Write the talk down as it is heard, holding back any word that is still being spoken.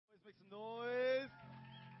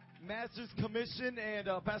Master's Commission, and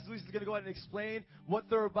Pastor Luis is going to go ahead and explain what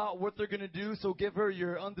they're about, what they're going to do. So give her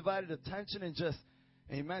your undivided attention and just,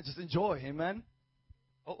 amen, just enjoy. Amen.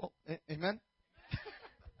 Amen.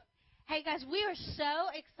 Hey, guys, we are so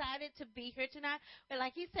excited to be here tonight. But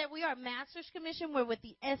like he said, we are Master's Commission. We're with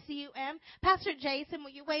the SUM. Pastor Jason,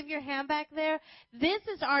 will you wave your hand back there? This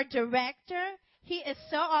is our director. He is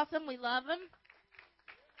so awesome. We love him.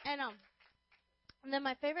 And then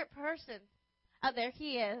my favorite person. Oh, there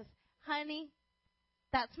he is. Honey,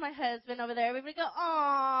 that's my husband over there. Everybody go,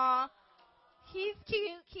 aww. He's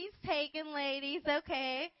cute. He's taken, ladies.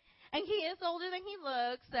 Okay. And he is older than he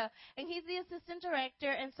looks, and he's the assistant director.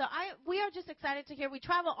 And so we are just excited to hear. We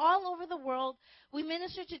travel all over the world. We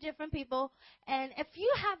minister to different people. And if you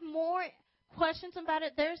have more questions about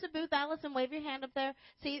it, there's a booth. Allison, wave your hand up there.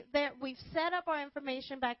 See, there we've set up our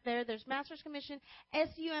information back there. There's Master's Commission,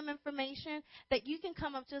 SUM information that you can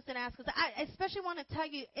come up to us and ask us. I especially want to tell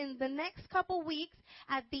you, in the next couple weeks,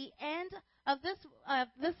 at the end of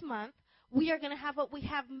this month, we are going to have what we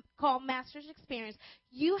have called Master's Experience.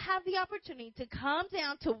 You have the opportunity to come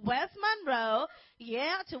down to West Monroe,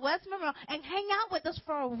 and hang out with us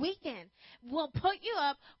for a weekend. We'll put you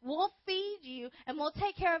up, we'll feed you, and we'll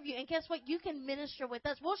take care of you. And guess what? You can minister with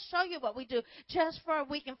us. We'll show you what we do just for a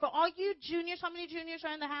weekend. For all you juniors, how many juniors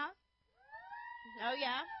are in the house? Oh,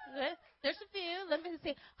 yeah. Good. There's a few. Let me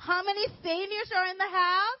see. How many seniors are in the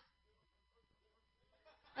house?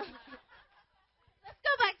 Let's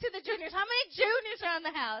go back to the juniors. How many juniors are in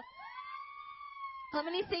the house? How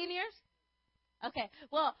many seniors? Okay.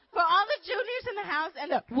 Well, for all the juniors in the house and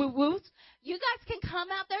the woo-woos, you guys can come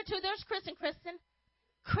out there, too. There's Kristen.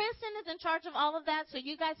 Kristen is in charge of all of that, so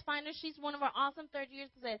you guys find her. She's one of our awesome third years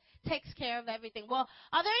that takes care of everything. Well,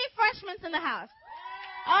 are there any freshmen in the house?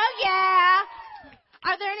 Oh, yeah.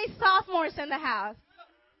 Are there any sophomores in the house?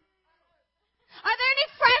 Are there any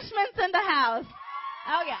freshmen in the house?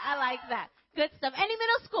 Oh, yeah, I like that. Good stuff. Any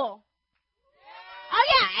middle school? Oh,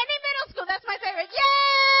 yeah, any middle school. That's my favorite.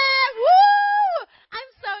 Yeah! Woo!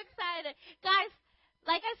 I'm so excited. Guys,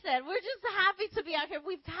 like I said, we're just happy to be out here.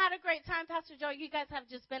 We've had a great time. Pastor Joe, you guys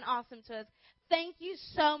have just been awesome to us. Thank you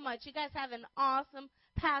so much. You guys have an awesome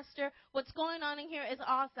pastor. What's going on in here is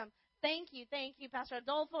awesome. Thank you, Pastor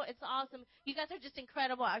Adolfo. It's awesome. You guys are just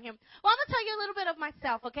incredible out here. Well, I'm going to tell you a little bit of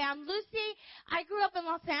myself, okay? I'm Lucy. I grew up in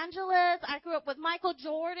Los Angeles. I grew up with Michael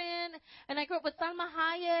Jordan, and I grew up with Salma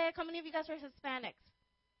Hayek. How many of you guys are Hispanics?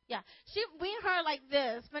 Yeah. We and her like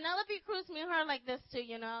this. Penelope Cruz, me and her like this, too,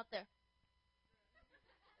 out there.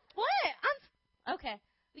 What? Okay.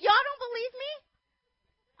 Y'all don't believe me?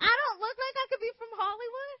 I don't look like I could be from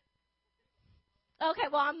Hollywood? Okay,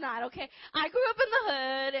 well, I'm not, okay? I grew up in the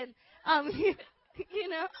hood, and,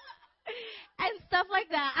 and stuff like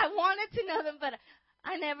that. I wanted to know them, but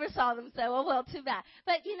I never saw them, so, oh, well, too bad.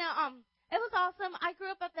 But, it was awesome. I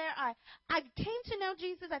grew up there. I came to know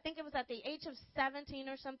Jesus, I think it was at the age of 17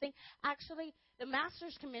 or something. Actually, the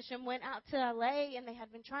Master's Commission went out to L.A., and they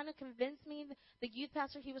had been trying to convince me, the youth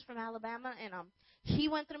pastor, he was from Alabama, and he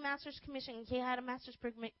went through Master's Commission, and he had a Master's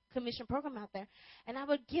Commission program out there. And I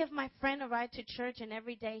would give my friend a ride to church, and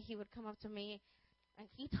every day he would come up to me, and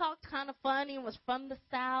he talked kind of funny and was from the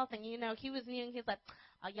South, and, he was new, and he was like,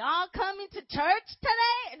 are y'all coming to church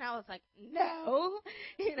today? And I was like, no,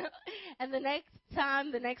 And the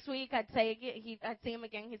next week, I'd see him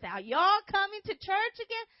again. He'd say, are y'all coming to church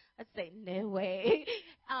again? I'd say, no way.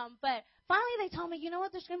 But finally they told me, you know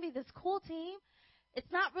what, there's going to be this cool team.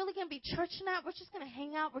 It's not really going to be church tonight. We're just going to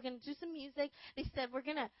hang out. We're going to do some music. They said we're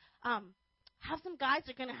going to have some guys.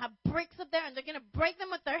 They're going to have bricks up there, and they're going to break them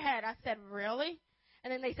with their head. I said, really?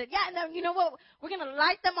 And then they said, yeah, no, you know what? We're going to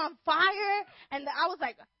light them on fire. And I was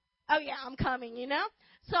like, oh, yeah, I'm coming,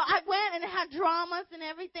 So I went, and it had dramas and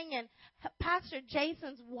everything. And Pastor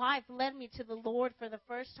Jason's wife led me to the Lord for the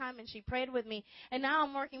first time, and she prayed with me. And now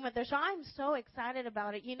I'm working with her. So I'm so excited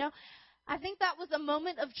about it, I think that was a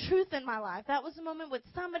moment of truth in my life. That was a moment when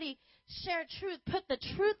somebody shared truth, put the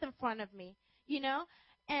truth in front of me,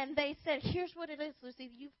 And they said, here's what it is,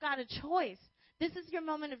 Lucy. You've got a choice. This is your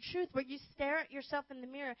moment of truth where you stare at yourself in the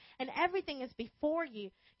mirror and everything is before you,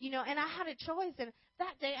 and I had a choice. And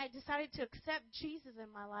that day I decided to accept Jesus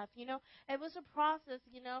in my life, It was a process,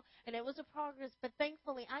 and it was a progress. But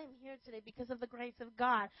thankfully I am here today because of the grace of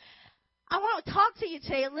God. I want to talk to you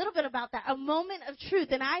today a little bit about that, a moment of truth.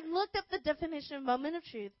 And I looked up the definition of moment of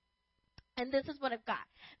truth, and this is what I've got.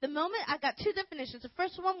 I got two definitions. The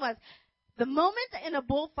first one was the moment in a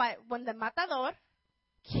bullfight when the matador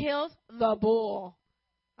kills the bull.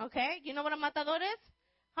 Okay? You know what a matador is?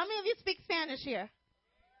 How many of you speak Spanish here?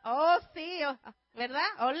 Oh, sí.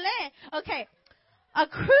 ¿Verdad? Ole. Okay. A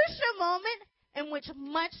crucial moment in which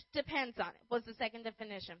much depends on it was the second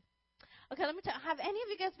definition. Okay, let me tell you. Have any of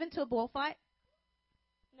you guys been to a bullfight?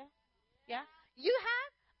 No? Yeah? You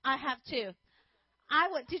have? I have too.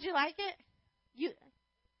 Did you like it?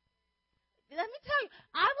 Let me tell you,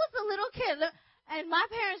 I was a little kid, and my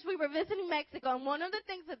parents, we were visiting Mexico, and one of the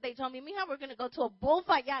things that they told me, mija, we're going to go to a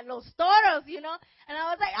bullfight, yeah, Los Toros, and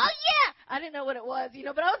I was like, oh, yeah. I didn't know what it was,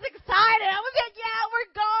 but I was excited. I was like, yeah,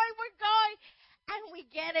 we're going. And we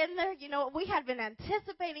get in there, we had been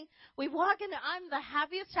anticipating. We walk in there. I'm the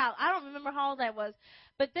happiest child. I don't remember how old I was.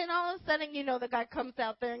 But then all of a sudden, the guy comes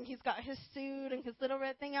out there, and he's got his suit and his little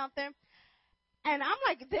red thing out there. And I'm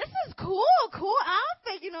like, this is cool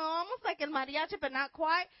outfit, almost like in mariachi, but not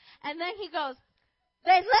quite. And then he goes,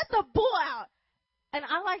 they let the bull out. And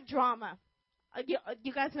I like drama.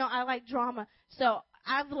 You guys know I like drama. So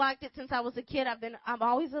I've liked it since I was a kid. I'm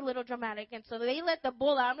always a little dramatic. And so they let the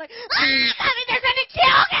bull out. I'm like, Mommy, they're going to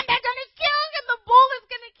kill him. They're going to kill him. The bull is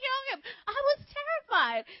going to kill him. I was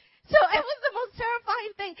terrified. So it was the most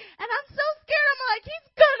terrifying thing. And I'm so scared. I'm like, he's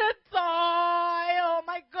going to die. Oh,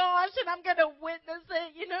 my gosh. And I'm going to witness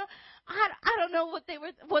it, I don't know what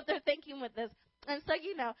they're thinking with this. And so,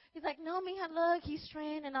 he's like, no, mija, look, he's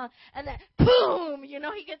trained and all. And then, boom,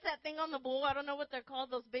 he gets that thing on the bull. I don't know what they're called,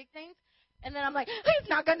 those big things. And then I'm like, he's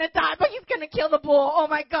not going to die, but he's going to kill the bull. Oh,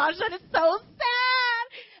 my gosh, that is so sad.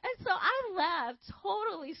 And so I left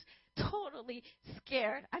totally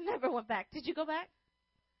scared. I never went back. Did you go back?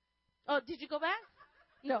 Oh, did you go back?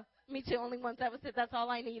 No, me too. Only once. That was it. That's all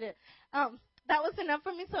I needed. That was enough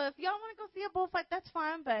for me. So if y'all want to go see a bullfight, that's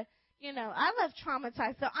fine. But, I left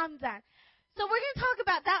traumatized, so I'm done. So we're going to talk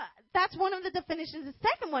about that. That's one of the definitions. The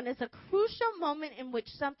second one is a crucial moment in which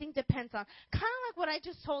something depends on. Kind of like what I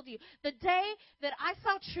just told you. The day that I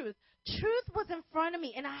saw truth was in front of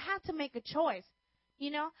me, and I had to make a choice.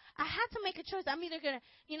 I had to make a choice. I'm either going to,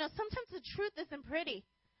 sometimes the truth isn't pretty.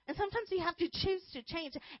 And sometimes you have to choose to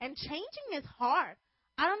change. And changing is hard.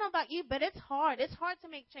 I don't know about you, but it's hard. It's hard to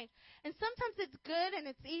make change. And sometimes it's good and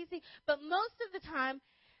it's easy. But most of the time,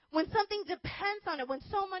 when something depends on it, when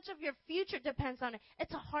so much of your future depends on it,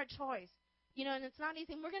 it's a hard choice. And it's not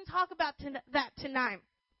easy. And we're going to talk about that tonight.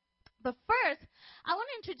 But first, I want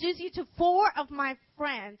to introduce you to 4 of my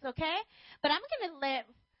friends, okay? But I'm going to let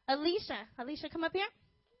Alicia, come up here.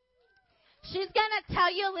 She's going to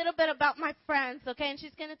tell you a little bit about my friends, okay? And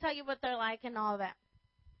she's going to tell you what they're like and all that.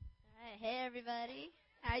 All right. Hey, everybody.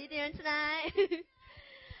 How you doing tonight?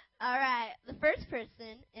 All right. The first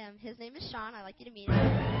person, his name is Sean. I'd like you to meet him.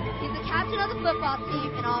 He's the captain of the football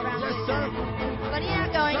team and all-around good. Funny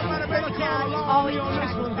and outgoing, personality, always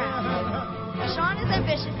attracts the crowd. Sean is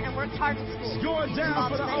ambitious and works hard in school. He's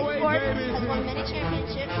involved in many sports, has won many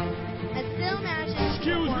championships, and still manages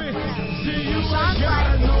to perform well. Sean's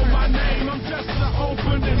life is perfect. Now the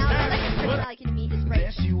second person I'd like you to meet is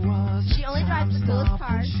Rachel. She only drives the coolest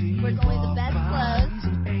cars, wears only the best clothes.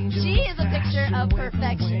 She is a picture of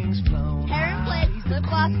perfection. Hair in place, lip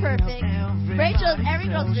gloss perfect. Rachel is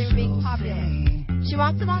every girl's dream of being popular. She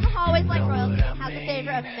walks along the hallways like royalty and has the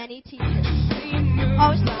favor of many teachers.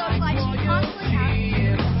 Always so like she constantly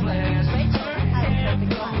asks Rachel has a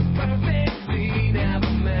perfect life.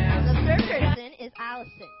 The third person is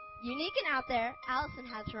Allison. Unique and out there, Allison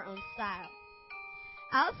has her own style.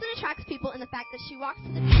 Allison attracts people in the fact that she walks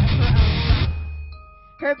to the beat of her own drum.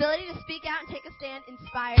 Her ability to speak out and take a stand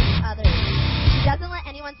inspires others. She doesn't let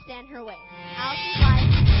anyone stand her way. Allison's life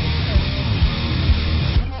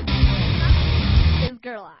is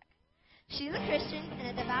Gerlach. She's a Christian and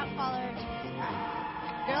a devout follower of Jesus Christ.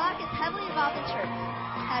 Gerlach is heavily involved in church,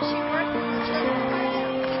 as she works in the children's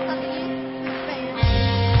department, keeps up the youth band,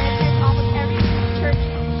 and attends almost every church.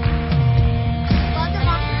 She's loved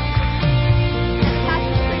among her and the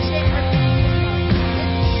passion to appreciate her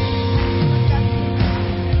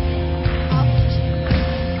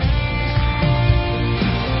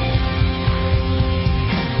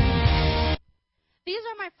These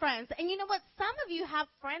are my friends. And you know what? Some of you have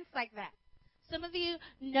friends like that. Some of you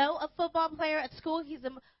know a football player at school. He's,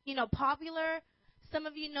 popular. Some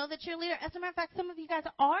of you know the cheerleader. As a matter of fact, some of you guys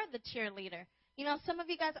are the cheerleader. Some of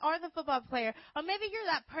you guys are the football player. Or maybe you're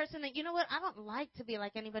that person that, I don't like to be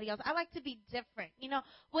like anybody else. I like to be different.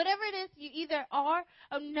 Whatever it is, you either are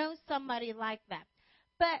or know somebody like that.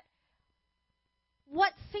 But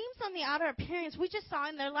what seems on the outer appearance we just saw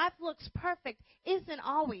in their life looks perfect isn't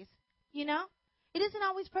always, It isn't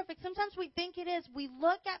always perfect. Sometimes we think it is. We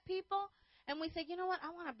look at people and we say, you know what, I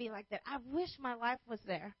want to be like that. I wish my life was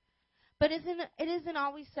there. But it isn't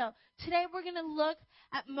always so. Today we're going to look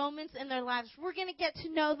at moments in their lives. We're going to get to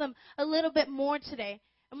know them a little bit more today.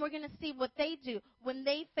 And we're going to see what they do when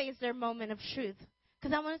they face their moment of truth.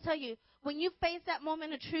 Because I want to tell you, when you face that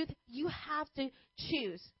moment of truth, you have to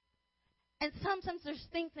choose. And sometimes there's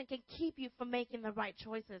things that can keep you from making the right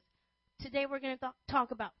choices. Today we're going to talk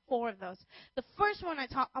about 4 of those. The first one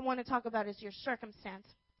I want to talk about is your circumstance.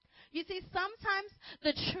 You see, sometimes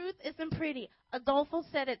the truth isn't pretty. Adolfo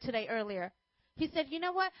said it today earlier. He said, you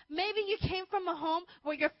know what? Maybe you came from a home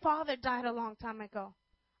where your father died a long time ago.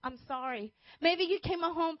 I'm sorry. Maybe you came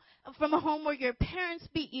from a home where your parents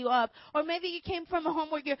beat you up. Or maybe you came from a home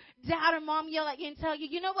where your dad or mom yell at you and tell you,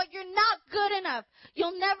 you know what, you're not good enough.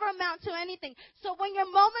 You'll never amount to anything. So when your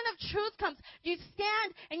moment of truth comes, you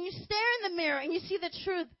stand and you stare in the mirror and you see the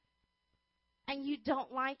truth and you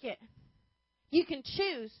don't like it. You can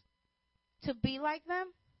choose to be like them,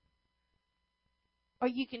 or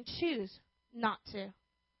you can choose not to.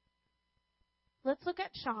 Let's look at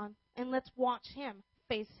Sean and let's watch him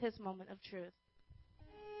face his moment of truth.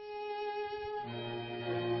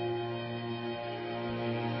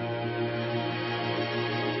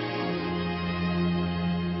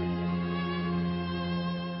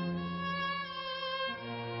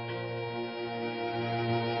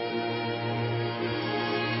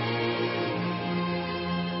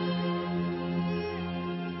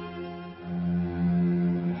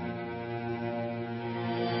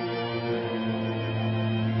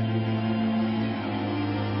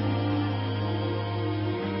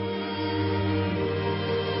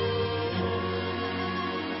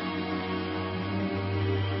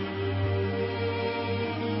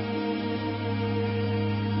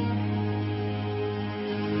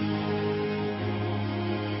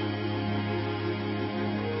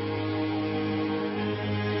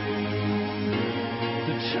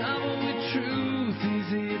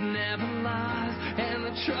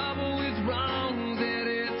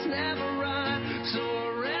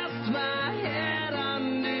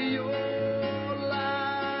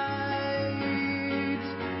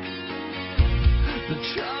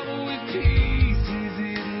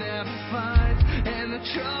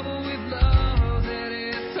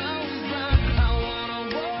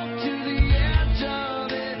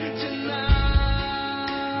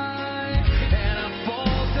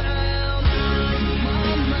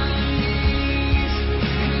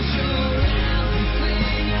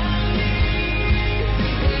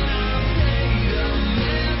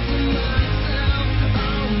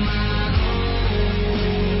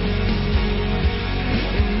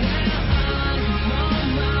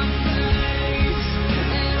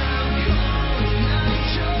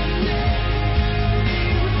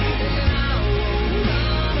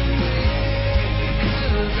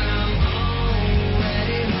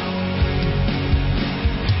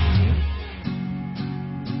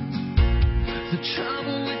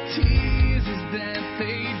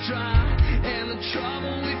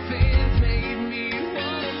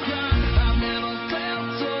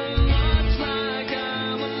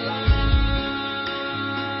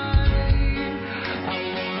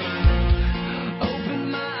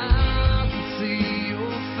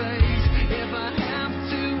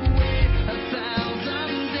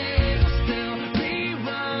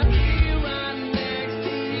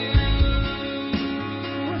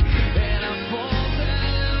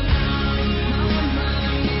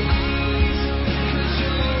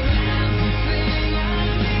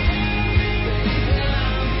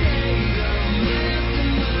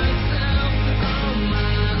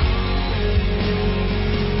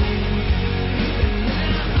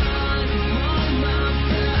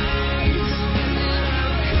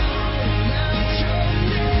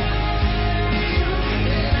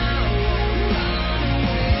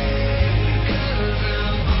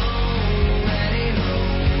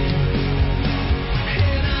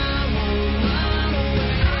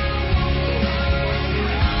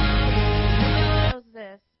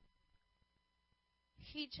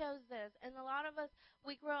 chose this. And a lot of us,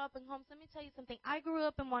 we grow up in homes. Let me tell you something. I grew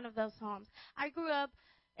up in one of those homes. I grew up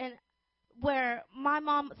in where my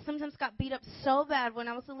mom sometimes got beat up so bad when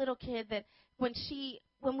I was a little kid that when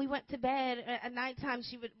we went to bed at nighttime,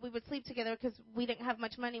 we would sleep together because we didn't have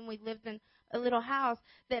much money and we lived in a little house,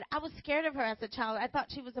 that I was scared of her as a child. I thought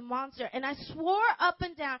she was a monster. And I swore up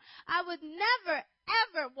and down I would never,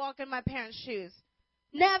 ever walk in my parents' shoes.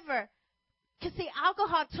 Never. Because, see,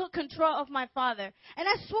 alcohol took control of my father. And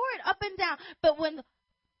I swore it up and down. But when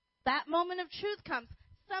that moment of truth comes,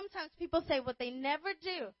 sometimes people say what they never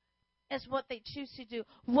do is what they choose to do.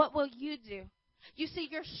 What will you do? You see,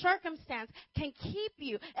 your circumstance can keep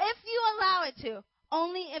you, if you allow it to,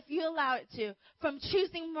 only if you allow it to, from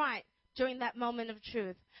choosing right during that moment of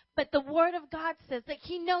truth. But the Word of God says that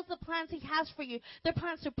He knows the plans He has for you. They're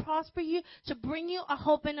plans to prosper you, to bring you a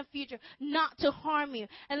hope in the future, not to harm you.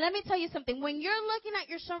 And let me tell you something. When you're looking at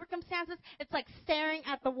your circumstances, it's like staring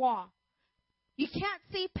at the wall. You can't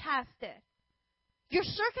see past it. Your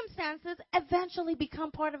circumstances eventually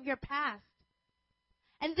become part of your past.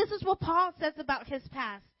 And this is what Paul says about his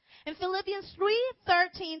past. In Philippians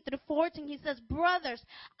 3:13 through 14, he says, "Brothers,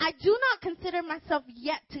 I do not consider myself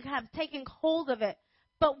yet to have taken hold of it.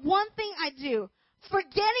 But one thing I do,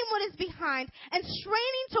 forgetting what is behind and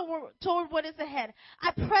straining toward what is ahead,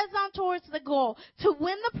 I press on towards the goal to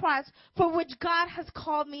win the prize for which God has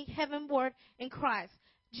called me heavenward in Christ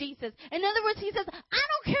Jesus." In other words, he says, I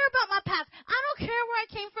don't care about my past. I don't care where I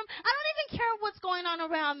came from. I don't even care what's going on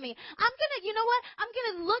around me. You know what? I'm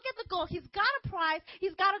going to look at the goal. He's got a prize.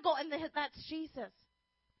 He's got a goal, and that's Jesus.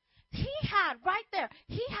 He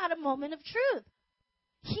had a moment of truth.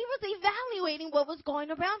 He was evaluating what was going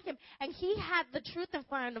around him, and he had the truth in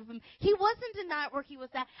front of him. He wasn't denying where he was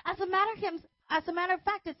at. As a matter of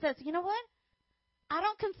fact, it says, you know what? I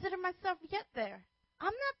don't consider myself yet there. I'm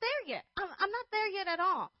not there yet. I'm not there yet at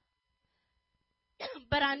all.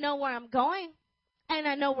 But I know where I'm going, and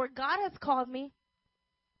I know where God has called me.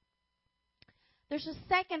 There's a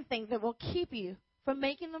second thing that will keep you from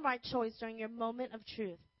making the right choice during your moment of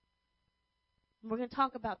truth. And we're going to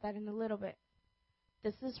talk about that in a little bit.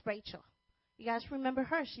 This is Rachel. You guys remember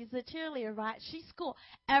her? She's a cheerleader, right? She's cool.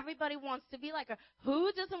 Everybody wants to be like her.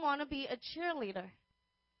 Who doesn't want to be a cheerleader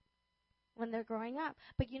when they're growing up?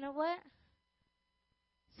 But you know what?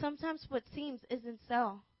 Sometimes what seems isn't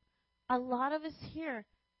so. A lot of us here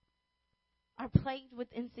are plagued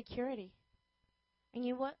with insecurity. And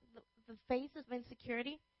you know what? The face of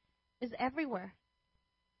insecurity is everywhere.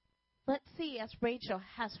 Let's see as Rachel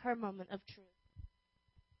has her moment of truth.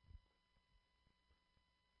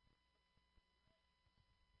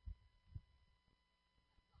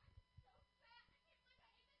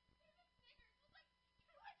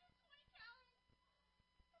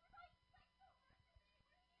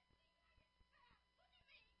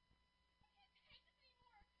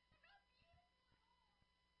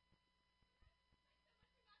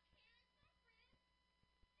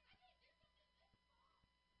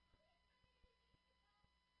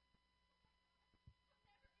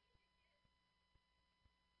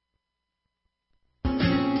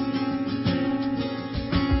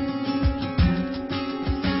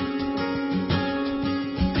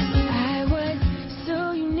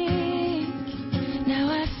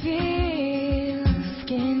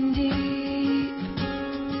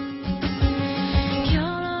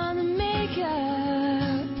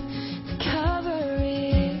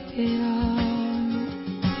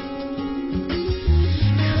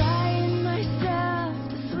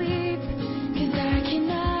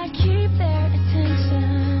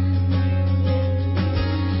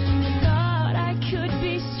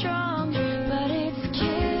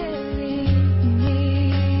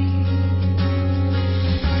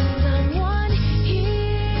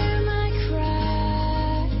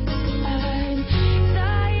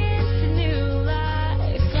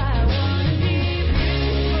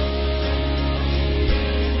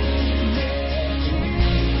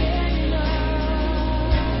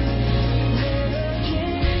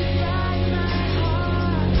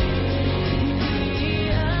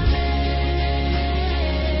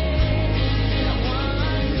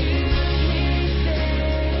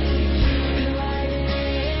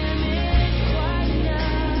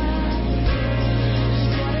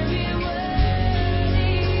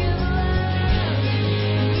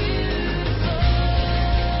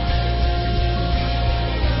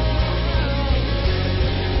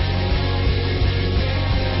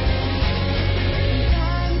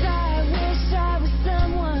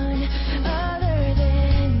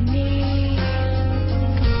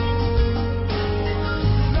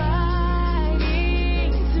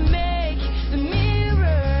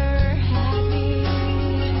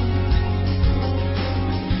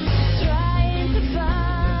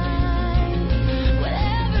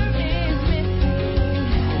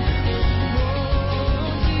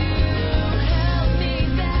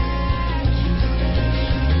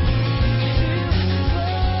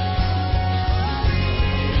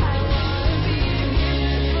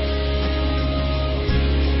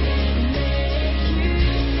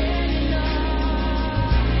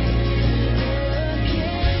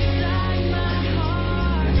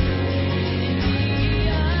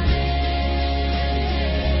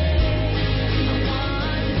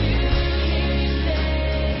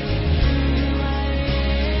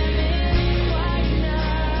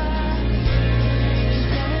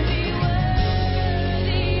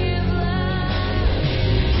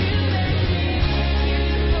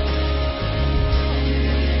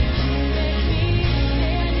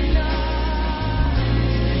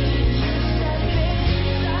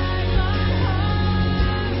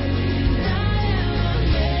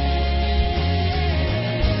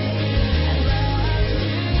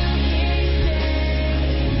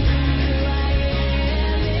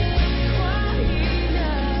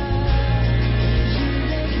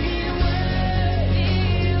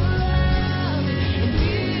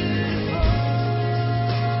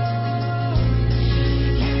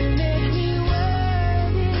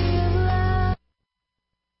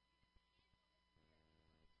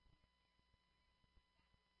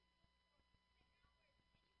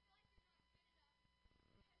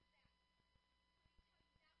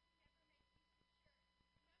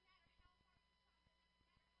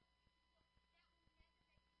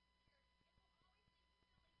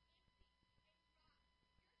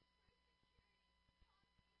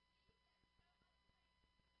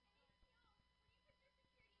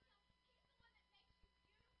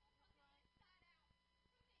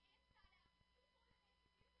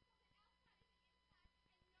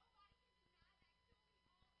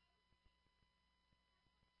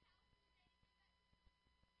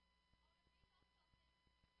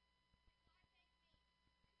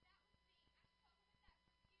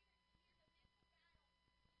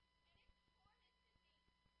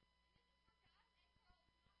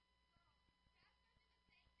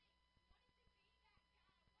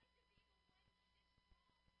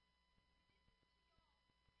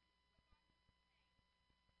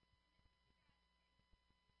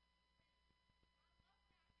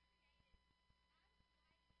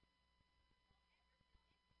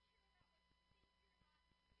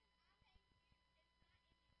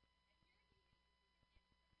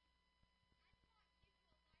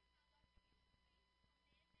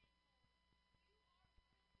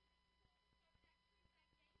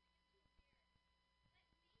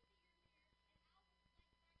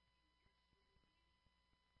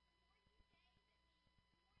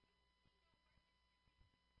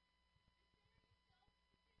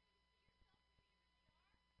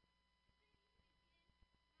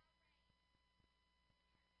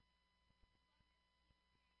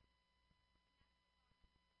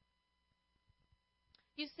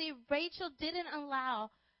 You see, Rachel didn't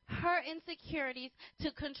allow her insecurities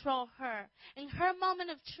to control her. In her moment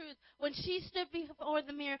of truth, when she stood before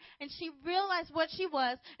the mirror and she realized what she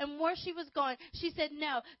was and where she was going, she said,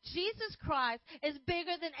 no, Jesus Christ is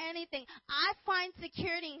bigger than anything. I find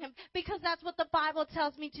security in him because that's what the Bible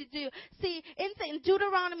tells me to do. See, in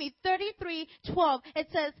Deuteronomy 33:12, it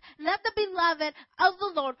says, let the beloved of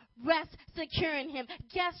the Lord rest secure in him.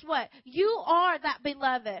 Guess what? You are that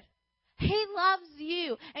beloved. He loves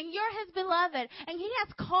you, and you're his beloved, and he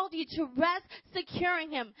has called you to rest secure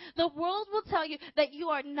in him. The world will tell you that you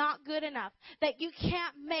are not good enough, that you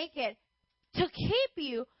can't make it, to keep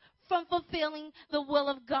you from fulfilling the will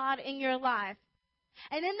of God in your life.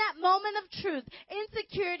 And in that moment of truth,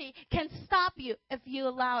 insecurity can stop you if you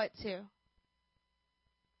allow it to.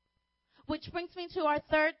 Which brings me to our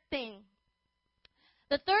third thing.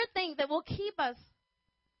 The third thing that will keep us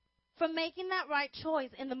from making that right choice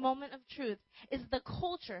in the moment of truth is the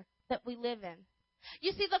culture that we live in.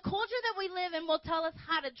 You see, the culture that we live in will tell us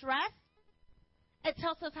how to dress. It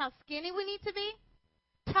tells us how skinny we need to be.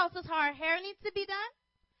 It tells us how our hair needs to be done.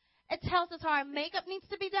 It tells us how our makeup needs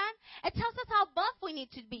to be done. It tells us how buff we need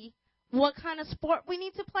to be, what kind of sport we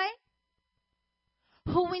need to play,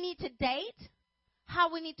 who we need to date,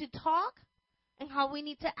 how we need to talk, and how we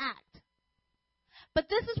need to act. But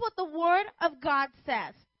this is what the Word of God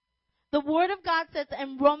says. The Word of God says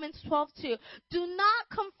in Romans 12:2, do not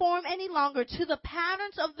conform any longer to the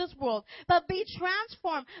patterns of this world, but be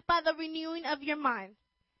transformed by the renewing of your mind.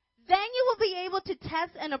 Then you will be able to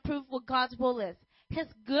test and approve what God's will is, his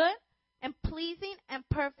good and pleasing and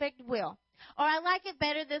perfect will. Or I like it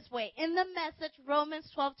better this way. In the Message,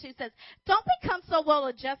 Romans 12:2 says, don't become so well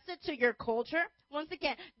adjusted to your culture. Once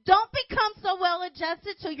again, don't become so well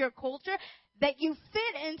adjusted to your culture that you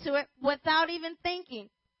fit into it without even thinking.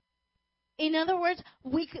 In other words,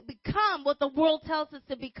 we could become what the world tells us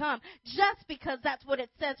to become just because that's what it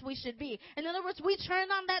says we should be. In other words, we turn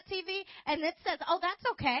on that TV and it says, oh, that's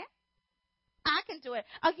okay. I can do it.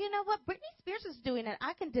 Oh, you know what? Britney Spears is doing it.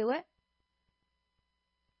 I can do it.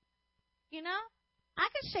 You know? I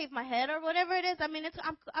can shave my head or whatever it is. I mean,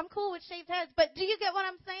 I'm cool with shaved heads. But do you get what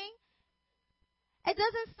I'm saying? It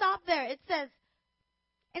doesn't stop there. It says,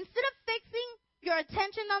 instead of fixing your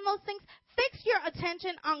attention on those things, fix your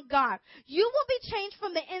attention on God. You will be changed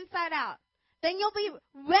from the inside out. Then you'll be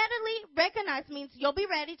readily recognized, means you'll be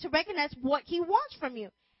ready to recognize what he wants from you.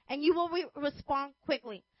 And you will respond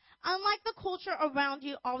quickly. Unlike the culture around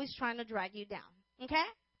you always trying to drag you down. Okay?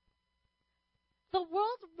 The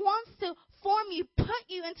world wants to form you, put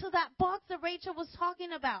you into that box that Rachel was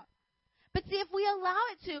talking about. But see, if we allow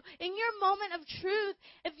it to, in your moment of truth,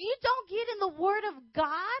 if you don't get in the Word of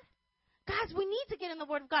God, guys, we need to get in the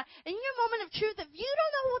Word of God. In your moment of truth, if you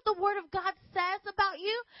don't know what the Word of God says about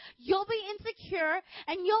you, you'll be insecure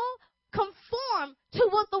and you'll conform to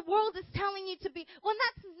what the world is telling you to be. When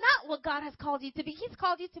that's not what God has called you to be. He's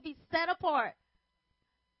called you to be set apart.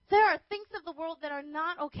 There are things of the world that are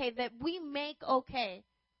not okay that we make okay.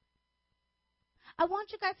 I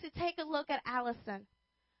want you guys to take a look at Allison.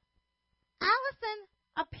 Allison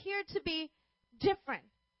appeared to be different.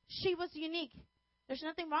 She was unique. There's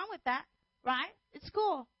nothing wrong with that, right? It's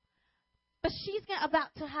cool. But she's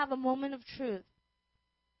about to have a moment of truth.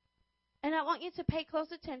 And I want you to pay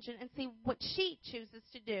close attention and see what she chooses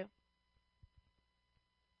to do.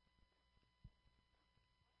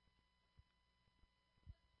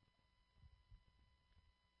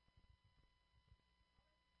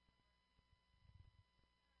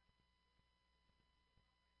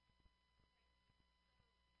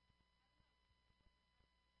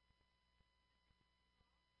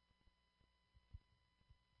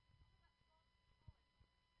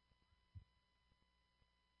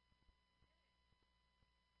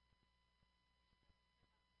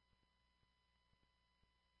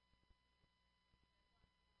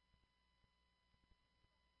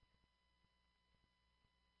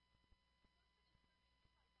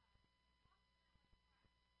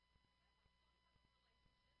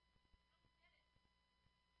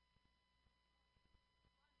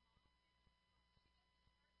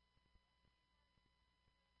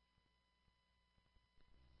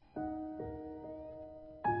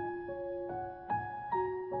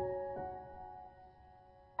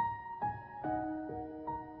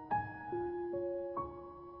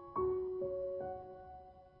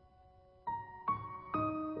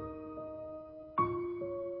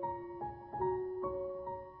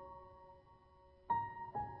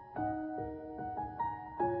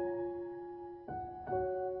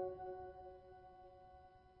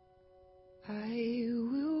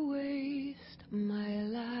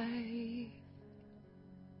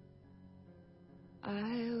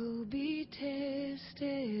 I'll be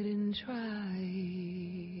tested and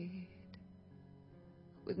tried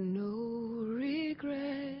with no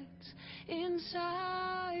regrets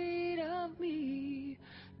inside of me,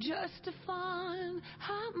 just to find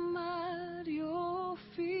I'm at your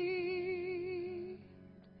feet.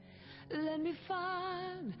 Let me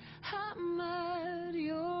find I'm at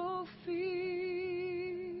your feet.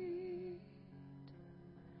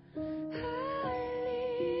 I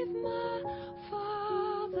leave my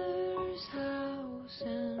Father's house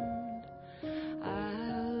and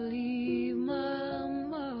I'll leave my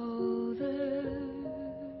mother.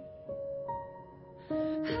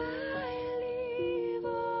 I leave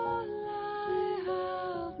all I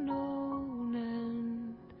have known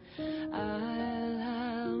and I'll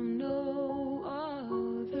have no other.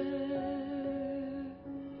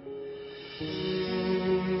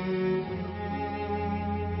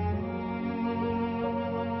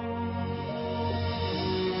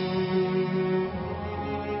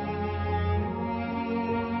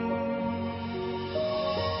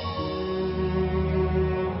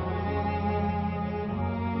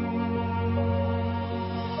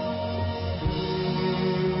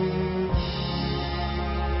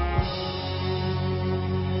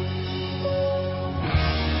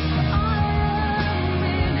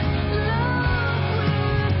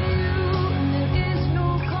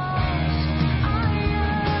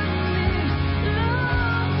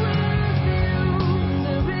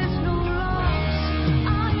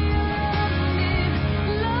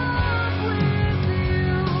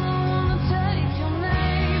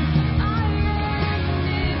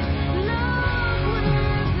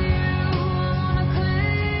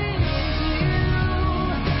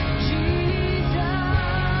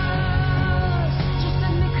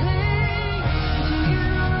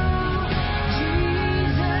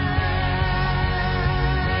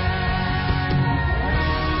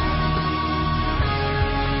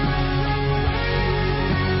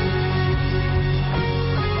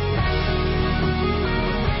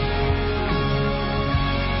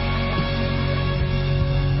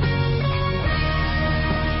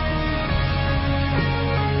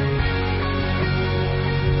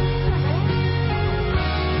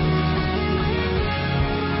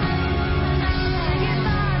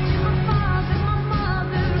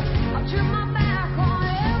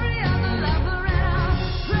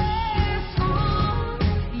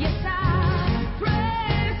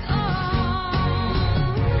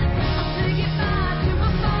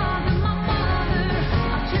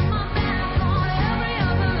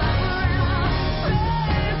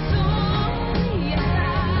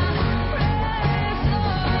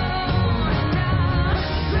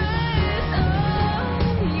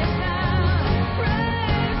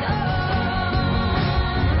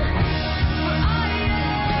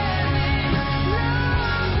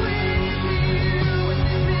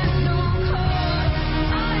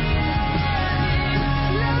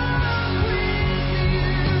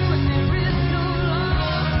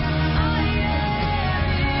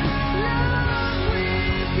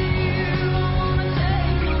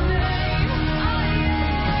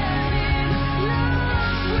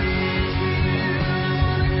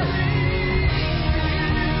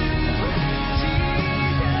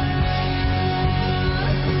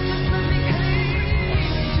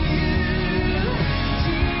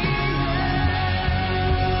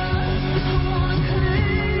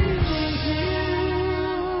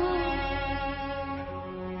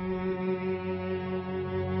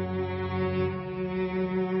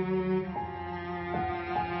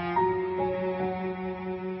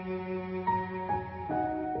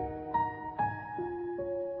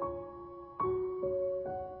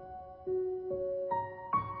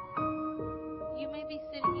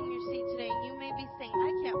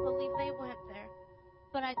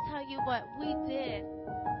 But I tell you what, we did.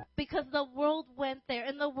 Because the world went there,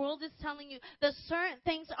 and the world is telling you that certain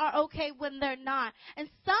things are okay when they're not. And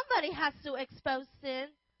somebody has to expose sin.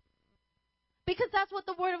 Because that's what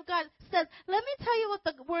the Word of God says. Let me tell you what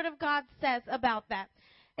the Word of God says about that.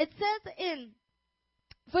 It says in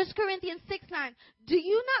 1 Corinthians 6:9, do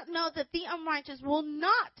you not know that the unrighteous will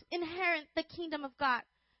not inherit the kingdom of God?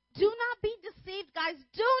 Do not be deceived, guys.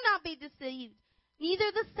 Do not be deceived.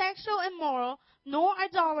 Neither the sexual immoral, nor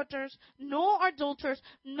idolaters, nor adulterers,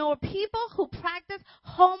 nor people who practice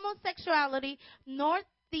homosexuality, nor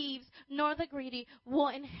thieves, nor the greedy will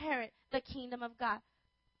inherit the kingdom of God.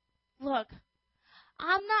 Look,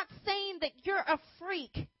 I'm not saying that you're a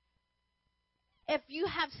freak if you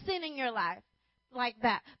have sin in your life like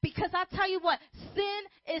that. Because I tell you what,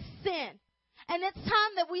 sin is sin. And it's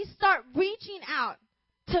time that we start reaching out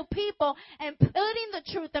to people and putting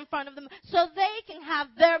the truth in front of them so they can have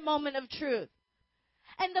their moment of truth.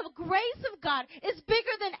 And the grace of God is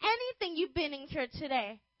bigger than anything you've been in here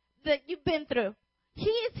today, that you've been through. He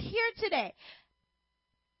is here today.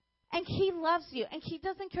 And He loves you. And He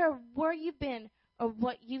doesn't care where you've been or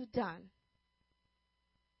what you've done.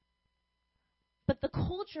 But the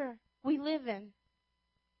culture we live in,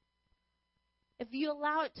 if you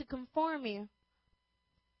allow it to conform you,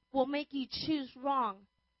 will make you choose wrong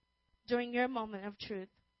during your moment of truth.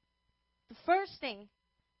 The first thing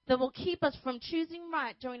that will keep us from choosing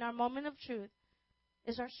right during our moment of truth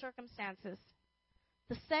is our circumstances.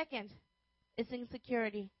 The second is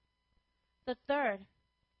insecurity. The third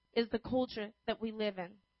is the culture that we live in.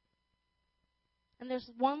 And there's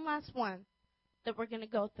one last one that we're going to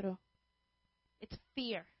go through. It's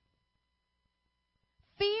fear.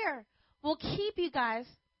 Fear will keep you guys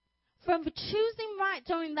from choosing right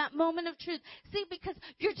during that moment of truth. See, because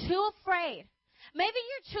you're too afraid. Maybe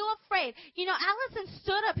you're too afraid. You know, Allison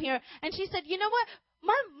stood up here and she said, you know what?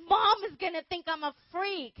 My mom is going to think I'm a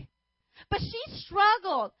freak. But she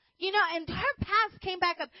struggled. You know, and her past came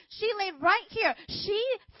back up. She laid right here. She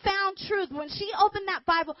found truth. When she opened that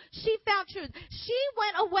Bible, she found truth. She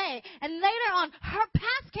went away, and later on, her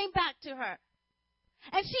past came back to her.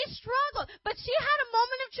 And she struggled, but she had a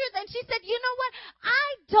moment of truth, and she said, you know what? I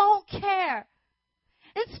don't care.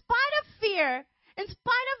 In spite of fear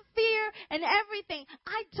and everything,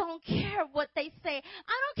 I don't care what they say.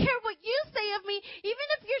 I don't care what you say of me, even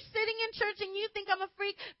if you're sitting in church and you think I'm a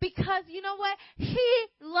freak, because you know what? He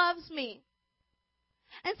loves me.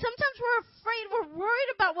 And sometimes we're afraid, we're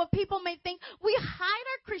worried about what people may think. We hide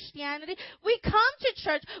our Christianity. We come to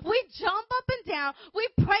church. We jump up and down. We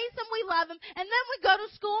praise Him. We love Him. And then we go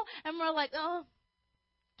to school and we're like, oh,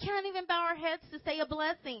 can't even bow our heads to say a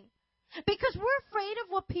blessing. Because we're afraid of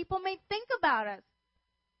what people may think about us.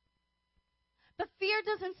 But fear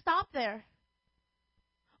doesn't stop there.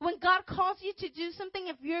 When God calls you to do something,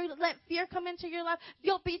 if you let fear come into your life,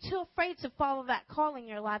 you'll be too afraid to follow that calling in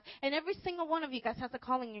your life. And every single one of you guys has a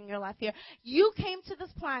calling in your life here. You came to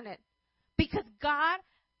this planet because God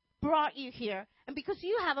brought you here and because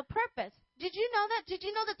you have a purpose. Did you know that? Did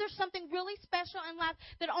you know that there's something really special in life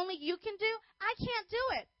that only you can do? I can't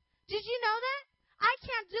do it. Did you know that? I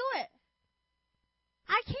can't do it.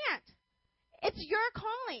 I can't. It's your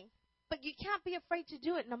calling. But you can't be afraid to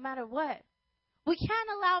do it no matter what. We can't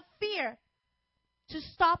allow fear to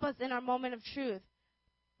stop us in our moment of truth.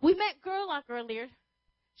 We met Gerlach earlier.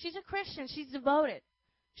 She's a Christian. She's devoted.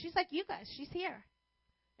 She's like you guys. She's here.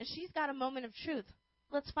 And she's got a moment of truth.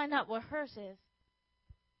 Let's find out what hers is.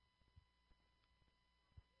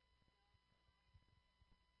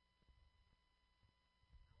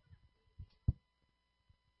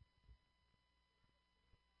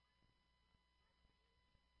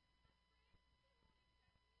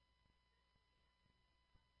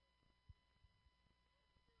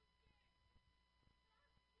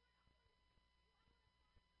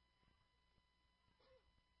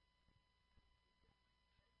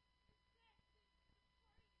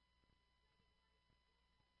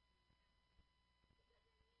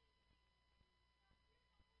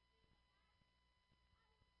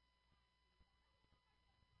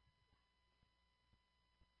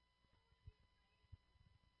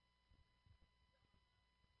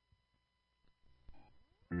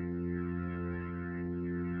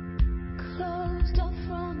 Closed off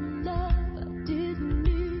from love, I didn't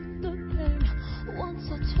need the pain. Once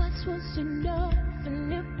or twice was enough,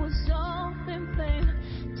 and it was all in vain.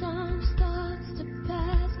 Time starts to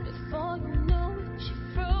pass before you know it, you're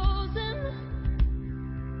frozen.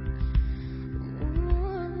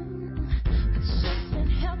 But something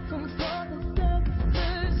happened for the very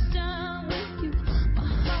first time with you. My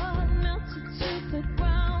heart melted to the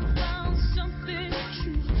ground, found something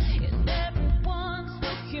true, and everyone's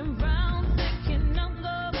looking round, thinking I'm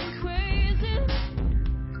going crazy.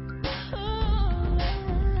 Oh,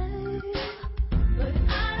 but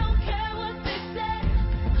I don't care.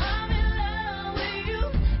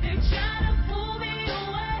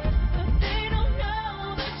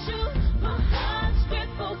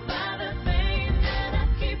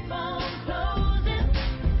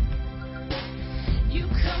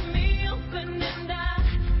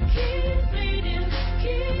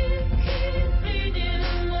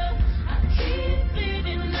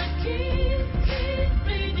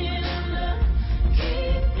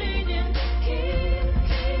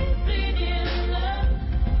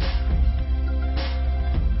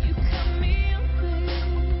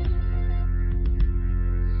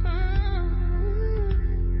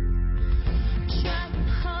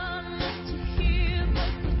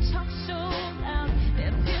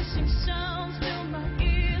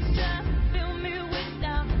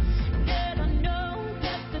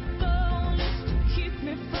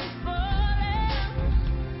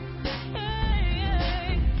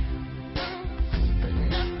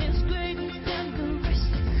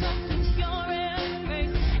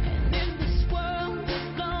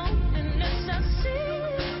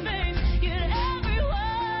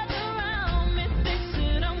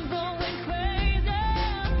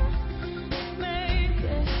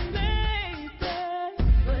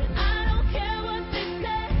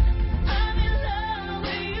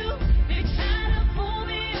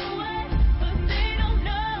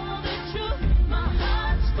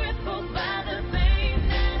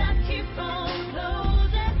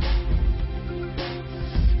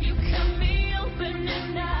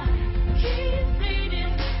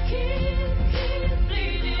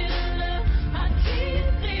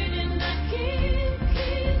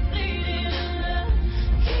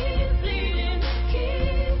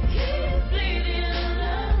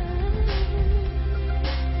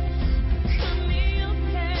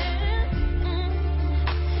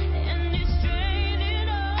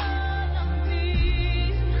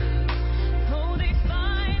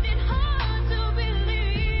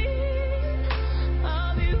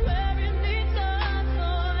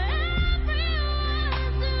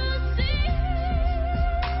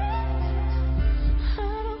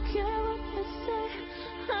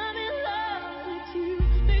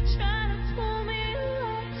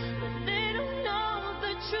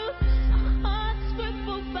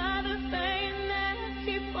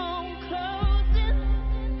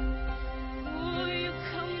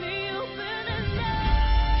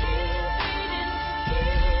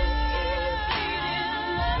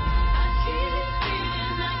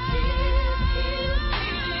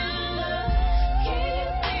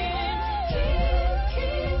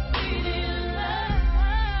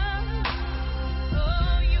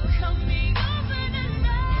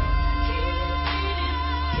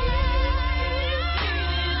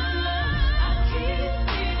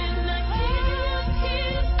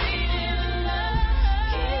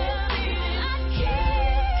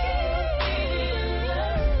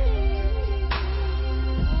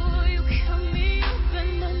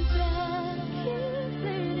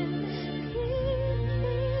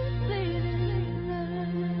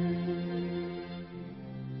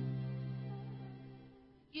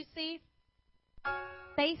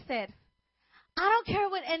 They said, I don't care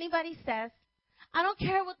what anybody says. I don't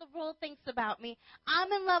care what the world thinks about me.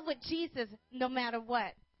 I'm in love with Jesus no matter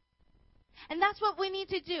what. And that's what we need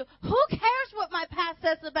to do. Who cares what my past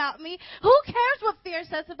says about me? Who cares what fear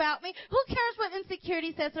says about me? Who cares what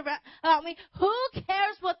insecurity says about me? Who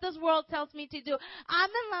cares what this world tells me to do? I'm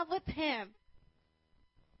in love with Him.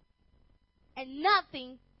 And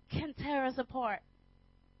nothing can tear us apart.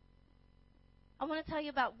 I want to tell you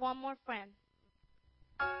about one more friend.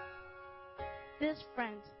 This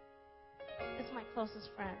friend is my closest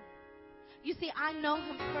friend. You see, I know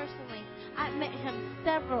him personally. I met him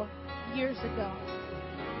several years ago.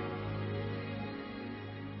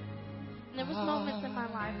 And there was moments in my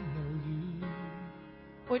life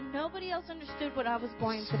where nobody else understood what I was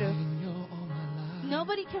going through.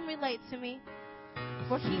 Nobody can relate to me,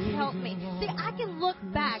 where he helped me. See, I can look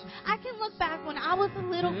back. I can look back when I was a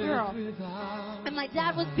little girl and my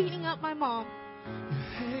dad was beating up my mom.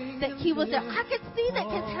 That he was there. I could see that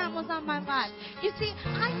his hand was on my life. You see,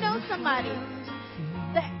 I know somebody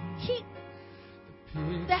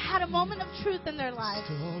that had a moment of truth in their life.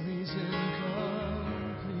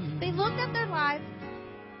 They looked at their life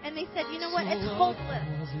and they said, you know what, it's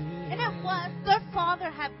hopeless. And it was. Their father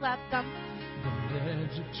had left them.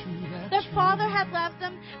 Their father had left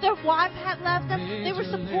them. Their wife had left them. They were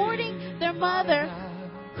supporting their mother,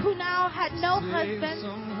 who now had no husband.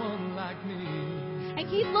 And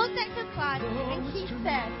he looked at his life and he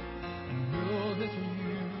said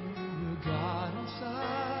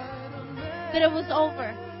that it was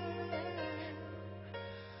over.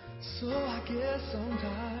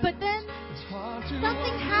 But then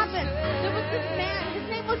something happened. There was this man. His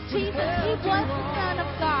name was Jesus. He was the Son of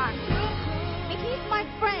God. And he's my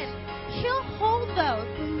friend. He'll hold those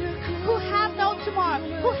who have no tomorrow,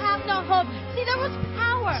 who have no hope. See, there was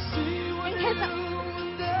power in his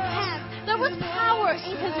hands. There was power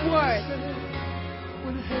in his words.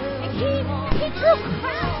 And he drew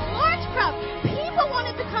crowds, large crowds. People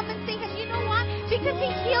wanted to come and see him. You know why? Because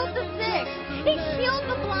he healed the sick. He healed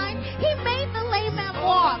the blind. He made the lame man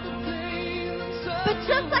walk. But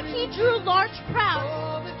just like he drew large crowds,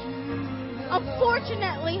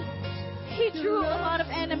 unfortunately, he drew a lot of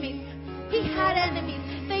enemies. He had enemies.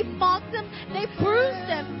 They mocked him. They bruised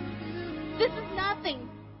him. This is nothing.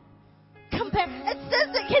 It says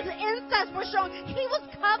that his insides were showing. He was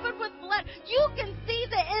covered with blood. You can see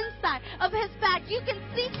the inside of his back. You can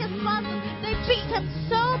see his muscles. They beat him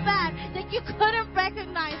so bad that you couldn't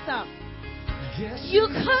recognize him. You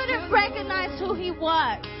couldn't recognize who he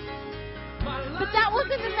was. But that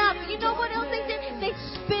wasn't enough. You know what else they did? They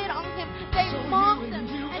spit on him. They mocked him.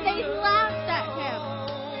 And they laughed at him.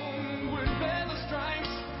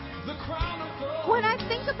 When I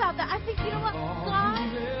think about that, I think, you know what, God,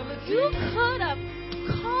 you could have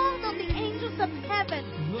called on the angels of heaven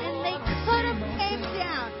and they could have came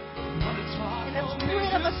down in a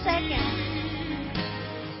split of a second.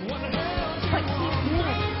 But he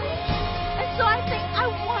didn't. And so I think, I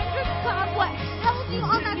wonder, God, what held you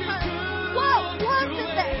on that cross? What was it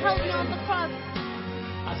that held you on the cross?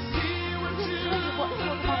 I didn't tell you what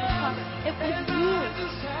held you on the cross. It was you.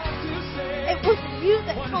 It was you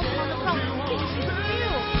that held you on the cross. Because you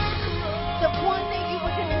knew that one day you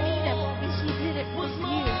were going to need him, and she did it for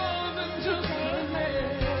you.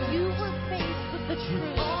 You were faced with the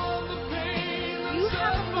truth. You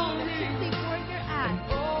have a moment to see where you're at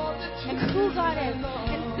and who God is.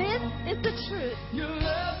 And this is the truth.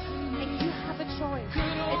 And you have a choice.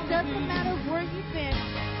 It doesn't matter where you've been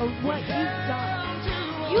or what you've done.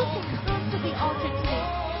 You can come to the altar today.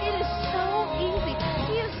 It is so easy.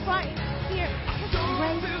 He is right here. His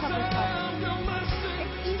grace covers us.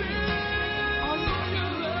 It's easy. All you have to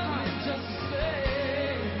do is come.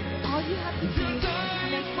 All you have to do is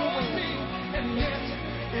make your way.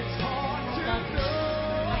 It's hard to know.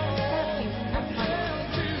 I accept you as my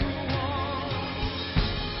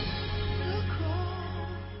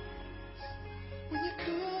When you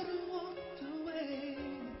could have walked away,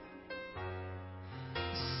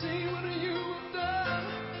 see what you've done,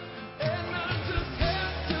 and I just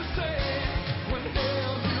have to say, when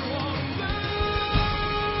everyone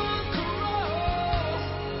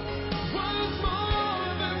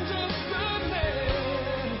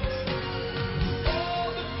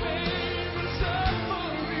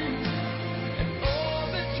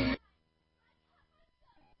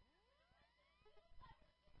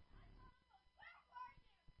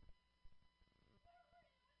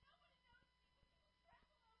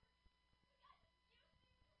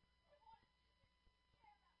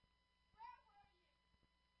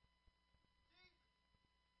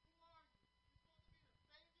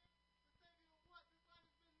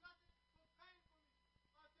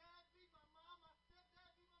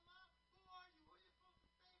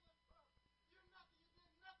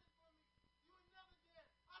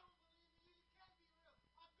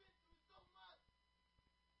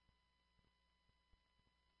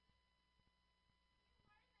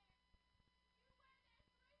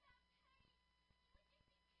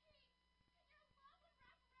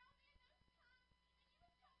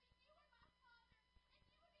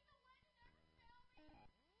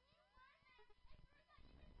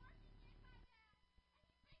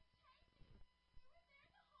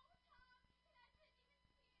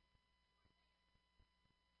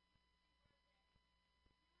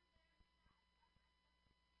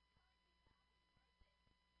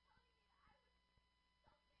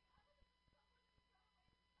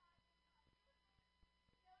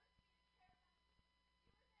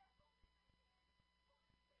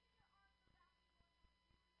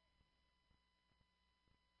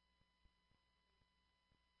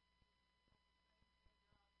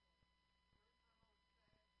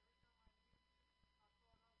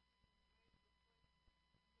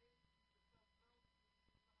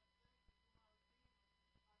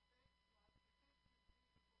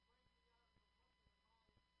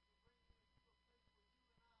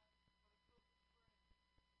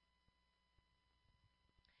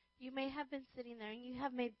You may have been sitting there and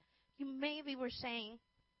you maybe were saying,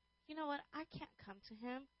 you know what, I can't come to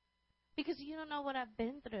him because you don't know what I've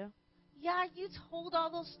been through. Yeah, you told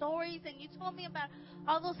all those stories and you told me about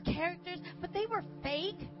all those characters, but they were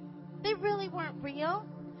fake. They really weren't real.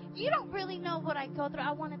 You don't really know what I go through.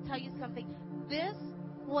 I want to tell you something. This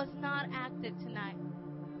was not acted tonight.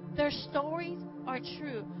 Their stories are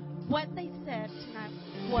true. What they said tonight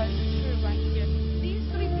was true right here. These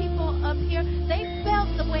three people up here, they felt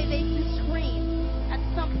the way they screamed at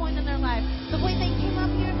some point in their life. The way they came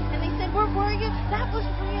up here and they said, "Where were you?" That was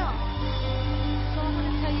real. So I'm going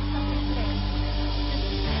to tell you something today.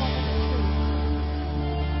 This is the moment of truth.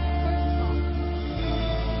 First of all,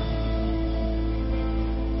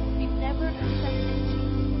 if you've never accepted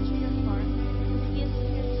Jesus into your heart, He is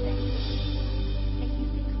here today. And you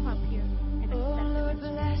can come up here and accept Him into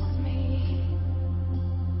your heart.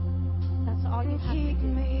 That's all you have to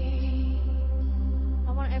do.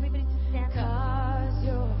 I want everybody to stand up. I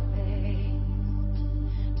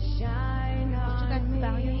want you guys to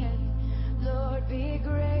bow your heads. Lord, be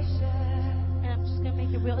gracious. And I'm just going to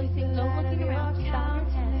make it real easy. No looking around. Just bow your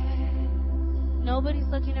head. Nobody's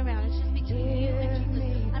looking around. It's just between you and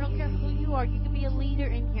Jesus. I don't care who you are. You can be a leader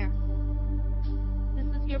in here. This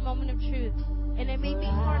is your moment of truth. And it may be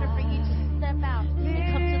harder for you to step out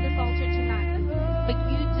and come to this altar tonight. But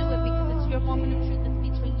you do it because it's your moment of truth. It's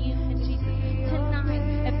between you and Jesus. Tonight,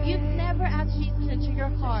 if you've never asked Jesus into your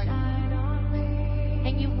heart,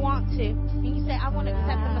 and you want to, and you say, "I want to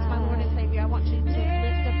accept Him as my Lord and Savior," I want you to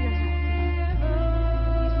lift up your hand.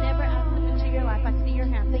 You've never asked Him into your life. I see your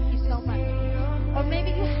hand. Thank you so much. Or maybe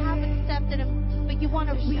you have accepted Him, but you want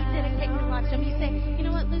to rededicate your life to Him. You say, "You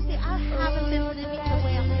know what, Lucy, I haven't been living the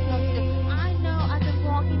way I'm supposed to. I know I've been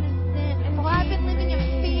walking in sin, or I've been living in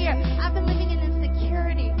fear. I've been living in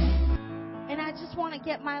insecurity, and I just want to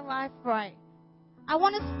get my life right. I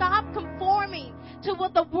want to stop conforming to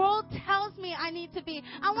what the world tells me I need to be.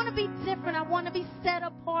 I want to be different. I want to be set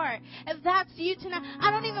apart." If that's you tonight,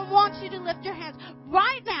 I don't even want you to lift your hands.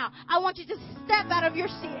 Right now, I want you to step out of your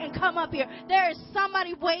seat and come up here. There is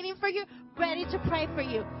somebody waiting for you, ready to pray for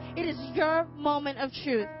you. It is your moment of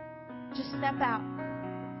truth. Just step out.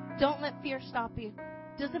 Don't let fear stop you.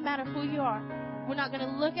 Doesn't matter who you are. We're not going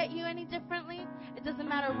to look at you any differently. It doesn't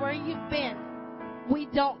matter where you've been. We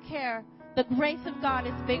don't care. The grace of God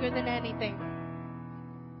is bigger than anything.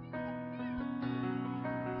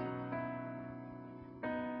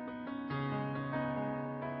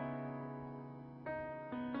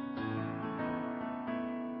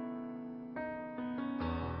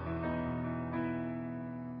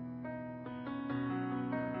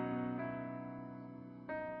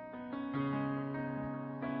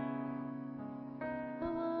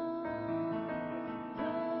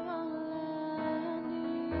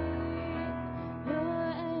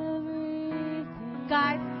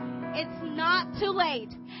 Guys, it's not too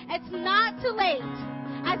late. It's not too late.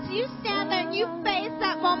 As you stand there and you face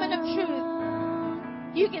that moment of truth,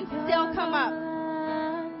 you can still come up.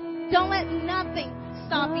 Don't let nothing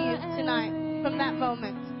stop you tonight from that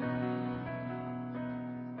moment.